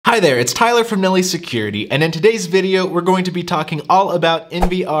Hi there, it's Tyler from Nelly Security, and in today's video, we're going to be talking all about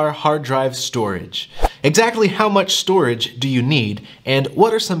NVR hard drive storage. Exactly how much storage do you need, and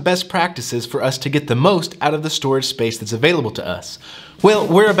what are some best practices for us to get the most out of the storage space that's available to us? Well,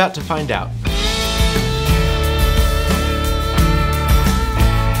 we're about to find out.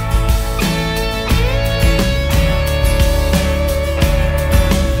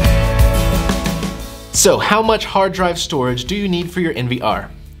 So, how much hard drive storage do you need for your NVR?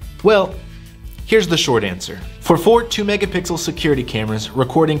 Well, here's the short answer. For 4 2-megapixel security cameras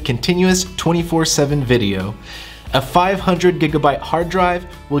recording continuous 24/7 video, a 500 gigabyte hard drive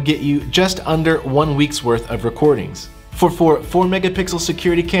will get you just under 1 week's worth of recordings. For 4 4-megapixel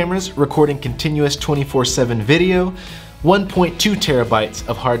security cameras recording continuous 24/7 video, 1.2 terabytes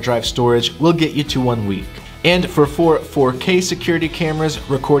of hard drive storage will get you to 1 week. And for 4 4K security cameras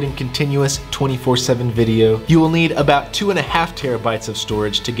recording continuous 24/7 video, you will need about 2.5 terabytes of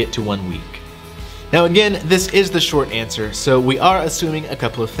storage to get to 1 week. Now again, this is the short answer, so we are assuming a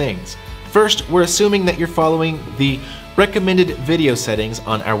couple of things. First, we're assuming that you're following the recommended video settings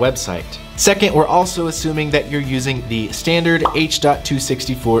on our website. Second, we're also assuming that you're using the standard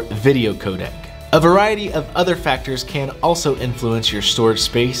H.264 video codec. A variety of other factors can also influence your storage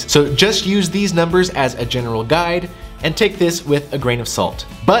space, so just use these numbers as a general guide and take this with a grain of salt.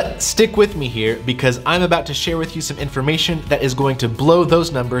 But stick with me here because I'm about to share with you some information that is going to blow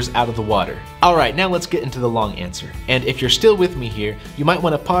those numbers out of the water. Alright, now let's get into the long answer. And if you're still with me here, you might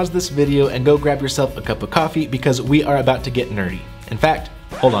want to pause this video and go grab yourself a cup of coffee because we are about to get nerdy. In fact,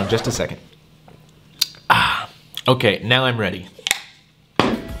 hold on just a second. Okay, now I'm ready.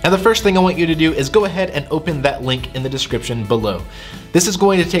 Now the first thing I want you to do is go ahead and open that link in the description below. This is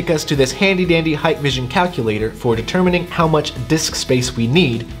going to take us to this handy dandy Hikvision calculator for determining how much disk space we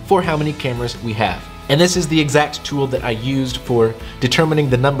need for how many cameras we have. And this is the exact tool that I used for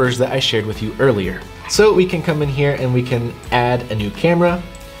determining the numbers that I shared with you earlier. So we can come in here and we can add a new camera.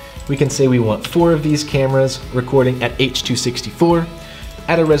 We can say we want 4 of these cameras recording at H.264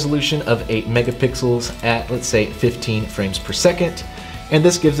 at a resolution of 8 megapixels at, let's say, 15 frames per second. And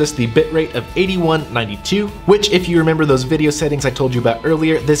this gives us the bitrate of 8192, which, if you remember those video settings I told you about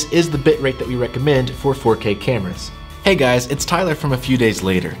earlier, this is the bitrate that we recommend for 4K cameras. Hey guys, it's Tyler from a few days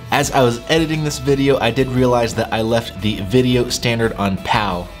later. As I was editing this video, I did realize that I left the video standard on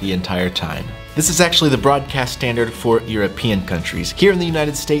PAL the entire time. This is actually the broadcast standard for European countries. Here in the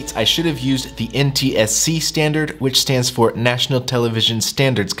United States, I should have used the NTSC standard, which stands for National Television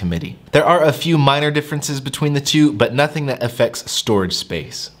Standards Committee. There are a few minor differences between the two, but nothing that affects storage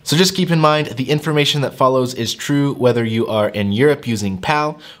space. So just keep in mind, the information that follows is true whether you are in Europe using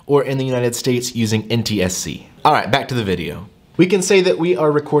PAL or in the United States using NTSC. Alright, back to the video. We can say that we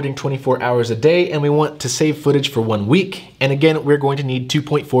are recording 24 hours a day and we want to save footage for 1 week. And again, we're going to need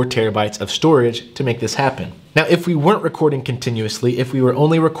 2.4 terabytes of storage to make this happen. Now, if we weren't recording continuously, if we were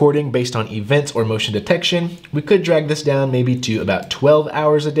only recording based on events or motion detection, we could drag this down maybe to about 12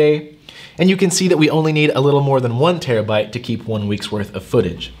 hours a day. And you can see that we only need a little more than 1 terabyte to keep 1 week's worth of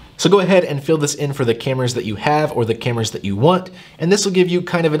footage. So go ahead and fill this in for the cameras that you have or the cameras that you want, and this will give you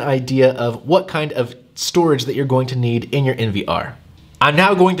kind of an idea of what kind of storage that you're going to need in your NVR. I'm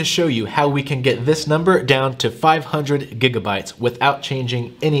now going to show you how we can get this number down to 500 gigabytes without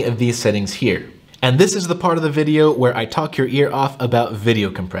changing any of these settings here. And this is the part of the video where I talk your ear off about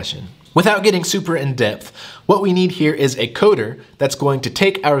video compression. Without getting super in depth, what we need here is a coder that's going to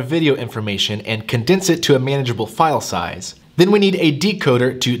take our video information and condense it to a manageable file size. Then we need a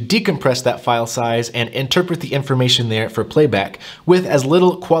decoder to decompress that file size and interpret the information there for playback with as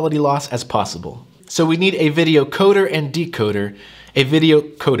little quality loss as possible. So we need a video coder and decoder, a video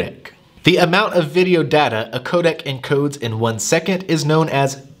codec. The amount of video data a codec encodes in 1 second is known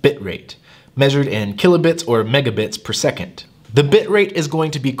as bitrate, measured in kilobits or megabits per second. The bitrate is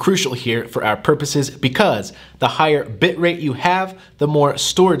going to be crucial here for our purposes because the higher bitrate you have, the more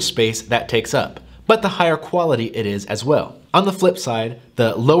storage space that takes up, but the higher quality it is as well. On the flip side,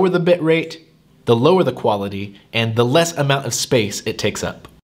 the lower the bitrate, the lower the quality, and the less amount of space it takes up.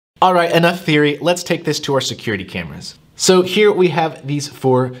 Alright, enough theory, let's take this to our security cameras. So here we have these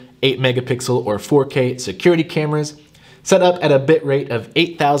 4 8-megapixel or 4K security cameras set up at a bitrate of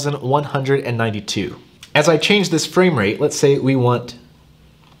 8192. As I change this frame rate, let's say we want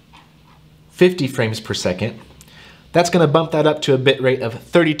 50 frames per second. That's going to bump that up to a bitrate of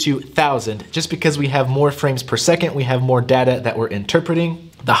 32,000. Just because we have more frames per second, we have more data that we're interpreting.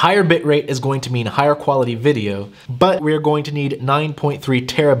 The higher bitrate is going to mean higher quality video, but we're going to need 9.3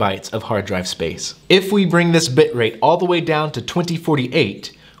 terabytes of hard drive space. If we bring this bitrate all the way down to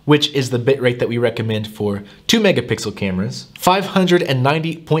 2048, which is the bitrate that we recommend for 2 megapixel cameras,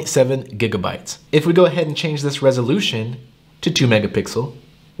 590.7 gigabytes. If we go ahead and change this resolution to 2 megapixel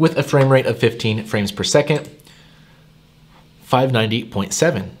with a frame rate of 15 frames per second,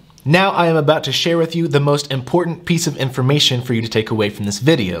 590.7. Now I am about to share with you the most important piece of information for you to take away from this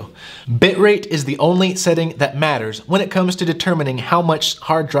video. Bitrate is the only setting that matters when it comes to determining how much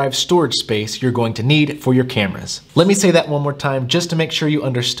hard drive storage space you're going to need for your cameras. Let me say that one more time just to make sure you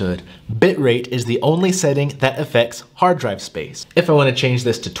understood. Bitrate is the only setting that affects hard drive space. If I want to change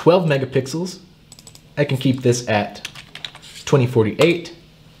this to 12 megapixels, I can keep this at 2048.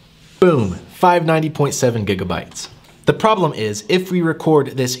 Boom, 590.7 gigabytes. The problem is, if we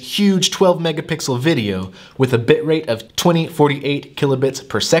record this huge 12 megapixel video with a bitrate of 2048 kilobits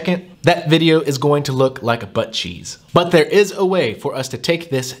per second, that video is going to look like a butt cheese. But there is a way for us to take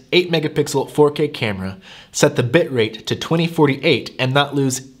this 8 megapixel 4K camera, set the bitrate to 2048 and not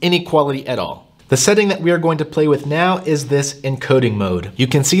lose any quality at all. The setting that we are going to play with now is this encoding mode. You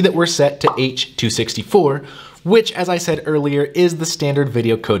can see that we're set to H.264, which, as I said earlier, is the standard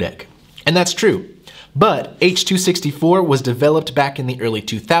video codec. And that's true. But H.264 was developed back in the early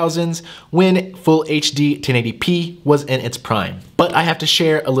 2000s when Full HD 1080p was in its prime. But I have to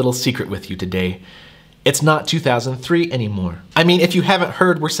share a little secret with you today. It's not 2003 anymore. I mean, if you haven't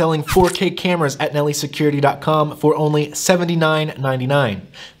heard, we're selling 4K cameras at nellysecurity.com for only $79.99.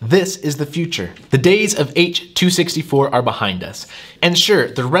 This is the future. The days of H.264 are behind us. And sure,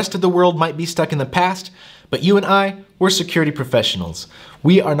 the rest of the world might be stuck in the past, but you and I, we're security professionals.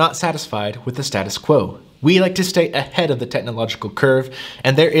 We are not satisfied with the status quo. We like to stay ahead of the technological curve,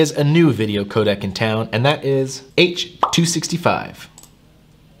 and there is a new video codec in town, and that is H.265.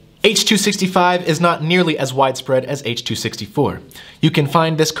 H.265 is not nearly as widespread as H.264. You can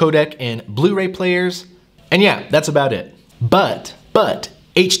find this codec in Blu-ray players, and yeah, that's about it. But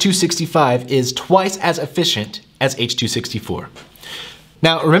H.265 is twice as efficient as H.264.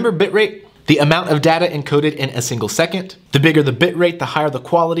 Now, remember bitrate? The amount of data encoded in a single second. The bigger the bitrate, the higher the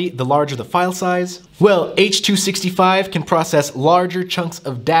quality, the larger the file size. Well, H.265 can process larger chunks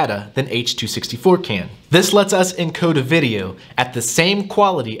of data than H.264 can. This lets us encode a video at the same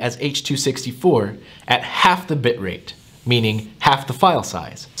quality as H.264 at half the bitrate, meaning half the file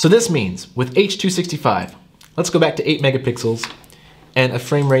size. So this means with H.265, let's go back to 8 megapixels and a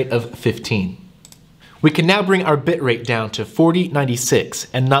frame rate of 15. We can now bring our bitrate down to 4096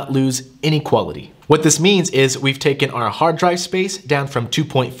 and not lose any quality. What this means is we've taken our hard drive space down from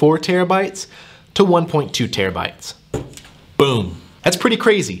 2.4 terabytes to 1.2 terabytes. Boom. That's pretty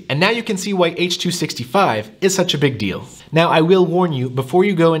crazy, and now you can see why H.265 is such a big deal. Now I will warn you before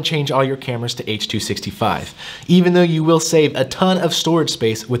you go and change all your cameras to H.265. Even though you will save a ton of storage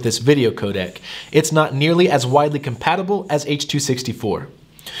space with this video codec, it's not nearly as widely compatible as H.264.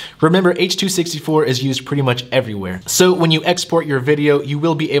 Remember, H.264 is used pretty much everywhere, so when you export your video, you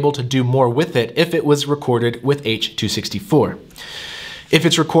will be able to do more with it if it was recorded with H.264. If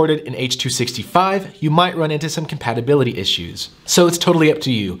it's recorded in H.265, you might run into some compatibility issues. So it's totally up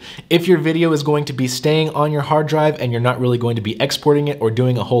to you. If your video is going to be staying on your hard drive and you're not really going to be exporting it or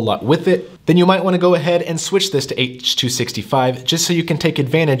doing a whole lot with it, then you might want to go ahead and switch this to H.265 just so you can take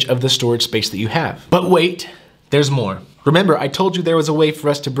advantage of the storage space that you have. But wait, there's more. Remember, I told you there was a way for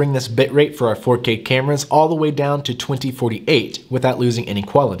us to bring this bitrate for our 4K cameras all the way down to 2048 without losing any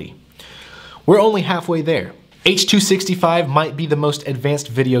quality. We're only halfway there. H.265 might be the most advanced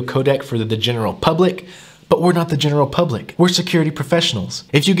video codec for the general public, but we're not the general public. We're security professionals.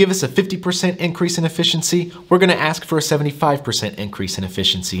 If you give us a 50% increase in efficiency, we're gonna ask for a 75% increase in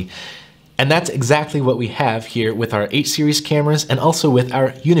efficiency. And that's exactly what we have here with our H-series cameras and also with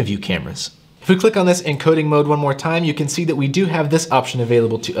our UniView cameras. If we click on this encoding mode one more time, you can see that we do have this option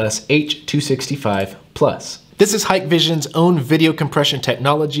available to us, H.265 Plus. This is Hikvision's own video compression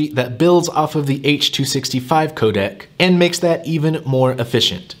technology that builds off of the H.265 codec and makes that even more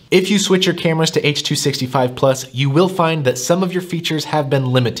efficient. If you switch your cameras to H.265 Plus, you will find that some of your features have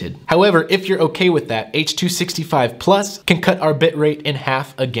been limited. However, if you're okay with that, H.265 Plus can cut our bitrate in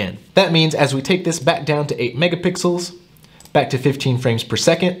half again. That means as we take this back down to 8 megapixels, back to 15 frames per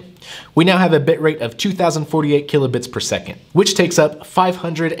second, we now have a bitrate of 2048 kilobits per second, which takes up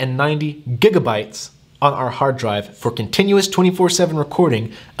 590 gigabytes on our hard drive for continuous 24/7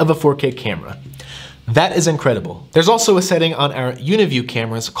 recording of a 4K camera. That is incredible. There's also a setting on our UniView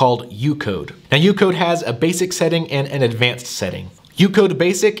cameras called U-Code. Now U-Code has a basic setting and an advanced setting. U-Code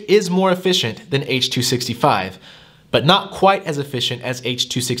Basic is more efficient than H.265, but not quite as efficient as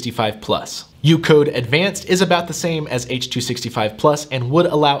H.265 Plus. U-Code Advanced is about the same as H.265 Plus and would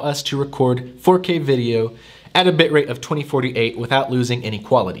allow us to record 4K video at a bitrate of 2048 without losing any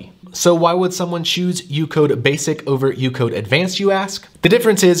quality. So why would someone choose Ucode Basic over Ucode Advanced, you ask? The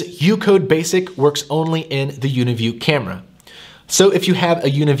difference is Ucode Basic works only in the UniView camera. So if you have a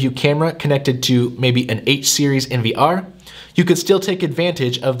UniView camera connected to maybe an H series NVR, you could still take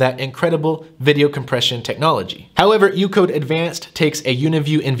advantage of that incredible video compression technology. However, Ucode Advanced takes a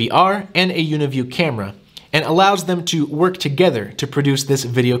UniView NVR and a UniView camera and allows them to work together to produce this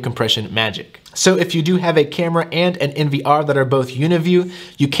video compression magic. So if you do have a camera and an NVR that are both UniView,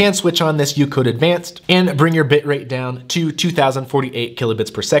 you can switch on this Ucode Advanced and bring your bitrate down to 2048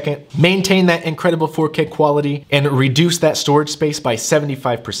 kilobits per second, maintain that incredible 4K quality, and reduce that storage space by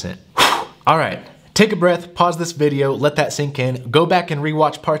 75%. All right. Take a breath, pause this video, let that sink in, go back and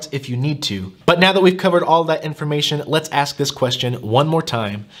rewatch parts if you need to. But now that we've covered all that information, let's ask this question one more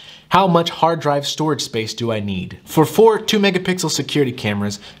time. How much hard drive storage space do I need? For 4 2-megapixel security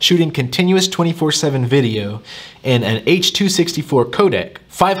cameras shooting continuous 24/7 video in an H.264 codec,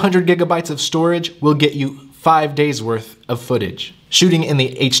 500 gigabytes of storage will get you 5 days worth of footage. Shooting in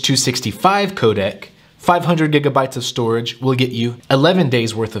the H.265 codec, 500 gigabytes of storage will get you 11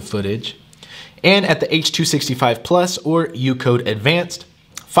 days worth of footage. And at the H.265 Plus or Ucode Advanced,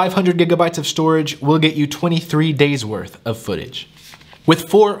 500 gigabytes of storage will get you 23 days worth of footage. With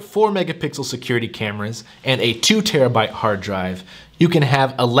 4 4-megapixel security cameras and a 2 terabyte hard drive, you can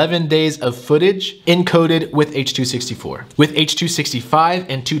have 11 days of footage encoded with H.264. With H.265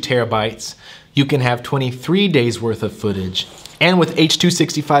 and 2 terabytes, you can have 23 days worth of footage. And with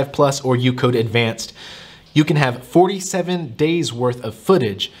H.265 Plus or Ucode Advanced, you can have 47 days worth of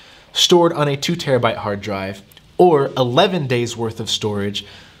footage stored on a 2 terabyte hard drive, or 11 days worth of storage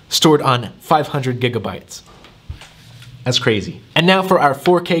stored on 500 gigabytes. That's crazy. And now for our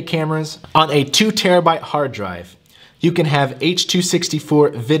 4K cameras. On a 2 terabyte hard drive, you can have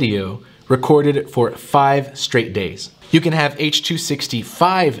H.264 video recorded for 5 straight days. You can have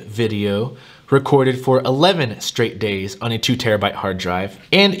H.265 video recorded for 11 straight days on a 2 terabyte hard drive.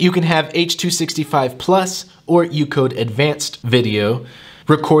 And you can have H.265 Plus or Ucode Advanced video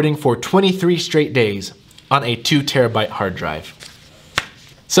recording for 23 straight days on a 2 terabyte hard drive.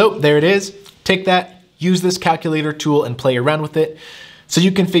 So there it is. Take that, use this calculator tool and play around with it so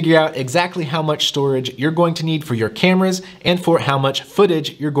you can figure out exactly how much storage you're going to need for your cameras and for how much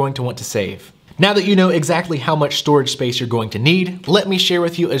footage you're going to want to save. Now that you know exactly how much storage space you're going to need, let me share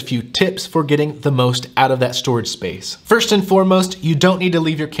with you a few tips for getting the most out of that storage space. First and foremost, you don't need to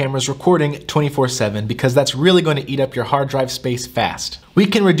leave your cameras recording 24/7 because that's really going to eat up your hard drive space fast. We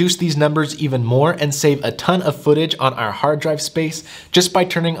can reduce these numbers even more and save a ton of footage on our hard drive space just by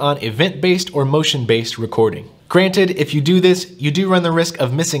turning on event-based or motion-based recording. Granted, if you do this, you do run the risk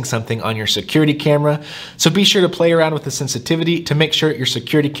of missing something on your security camera, so be sure to play around with the sensitivity to make sure your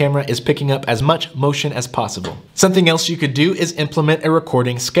security camera is picking up as much motion as possible. Something else you could do is implement a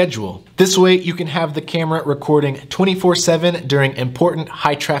recording schedule. This way you can have the camera recording 24/7 during important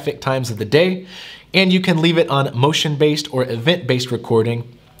high traffic times of the day, and you can leave it on motion-based or event-based recording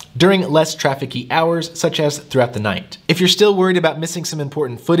during less trafficy hours, such as throughout the night. If you're still worried about missing some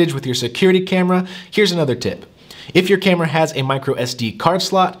important footage with your security camera, here's another tip. If your camera has a micro SD card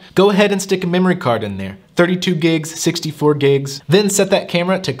slot, go ahead and stick a memory card in there, 32 gigs, 64 gigs. Then set that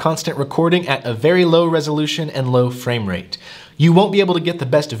camera to constant recording at a very low resolution and low frame rate. You won't be able to get the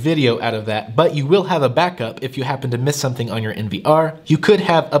best video out of that, but you will have a backup if you happen to miss something on your NVR. You could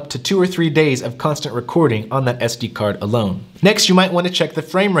have up to 2 or 3 days of constant recording on that SD card alone. Next, you might want to check the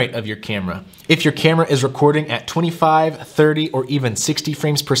frame rate of your camera. If your camera is recording at 25, 30, or even 60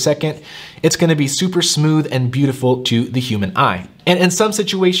 frames per second, it's going to be super smooth and beautiful to the human eye. And in some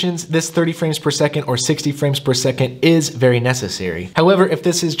situations, this 30 frames per second or 60 frames per second is very necessary. However, if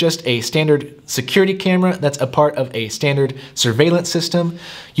this is just a standard security camera that's a part of a standard surveillance system,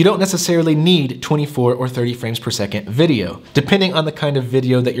 you don't necessarily need 24 or 30 frames per second video, depending on the kind of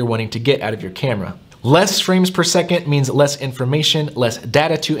video that you're wanting to get out of your camera. Less frames per second means less information, less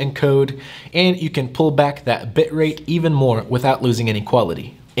data to encode, and you can pull back that bitrate even more without losing any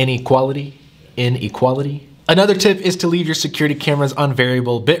quality. Inequality? Another tip is to leave your security cameras on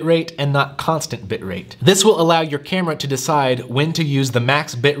variable bitrate and not constant bitrate. This will allow your camera to decide when to use the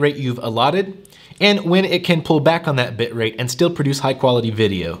max bitrate you've allotted and when it can pull back on that bitrate and still produce high quality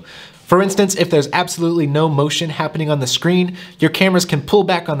video. For instance, if there's absolutely no motion happening on the screen, your cameras can pull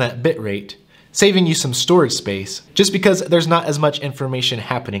back on that bitrate, saving you some storage space just because there's not as much information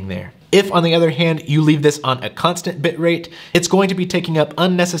happening there. If, on the other hand, you leave this on a constant bitrate, it's going to be taking up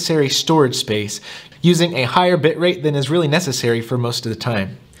unnecessary storage space using a higher bitrate than is really necessary for most of the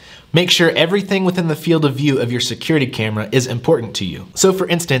time. Make sure everything within the field of view of your security camera is important to you. So for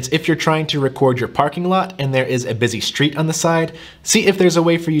instance, if you're trying to record your parking lot and there is a busy street on the side, see if there's a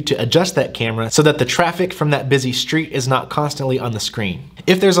way for you to adjust that camera so that the traffic from that busy street is not constantly on the screen.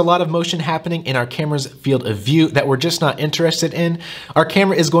 If there's a lot of motion happening in our camera's field of view that we're just not interested in, our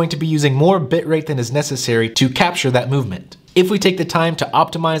camera is going to be using more bitrate than is necessary to capture that movement. If we take the time to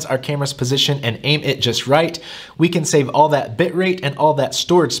optimize our camera's position and aim it just right, we can save all that bitrate and all that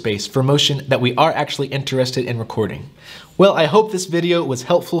storage space for motion that we are actually interested in recording. Well, I hope this video was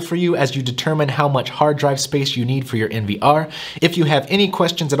helpful for you as you determine how much hard drive space you need for your NVR. If you have any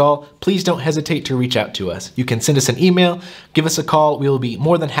questions at all, please don't hesitate to reach out to us. You can send us an email, give us a call, we will be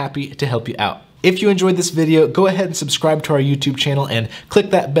more than happy to help you out. If you enjoyed this video, go ahead and subscribe to our YouTube channel and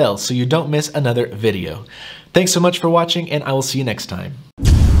click that bell so you don't miss another video. Thanks so much for watching, and I will see you next time.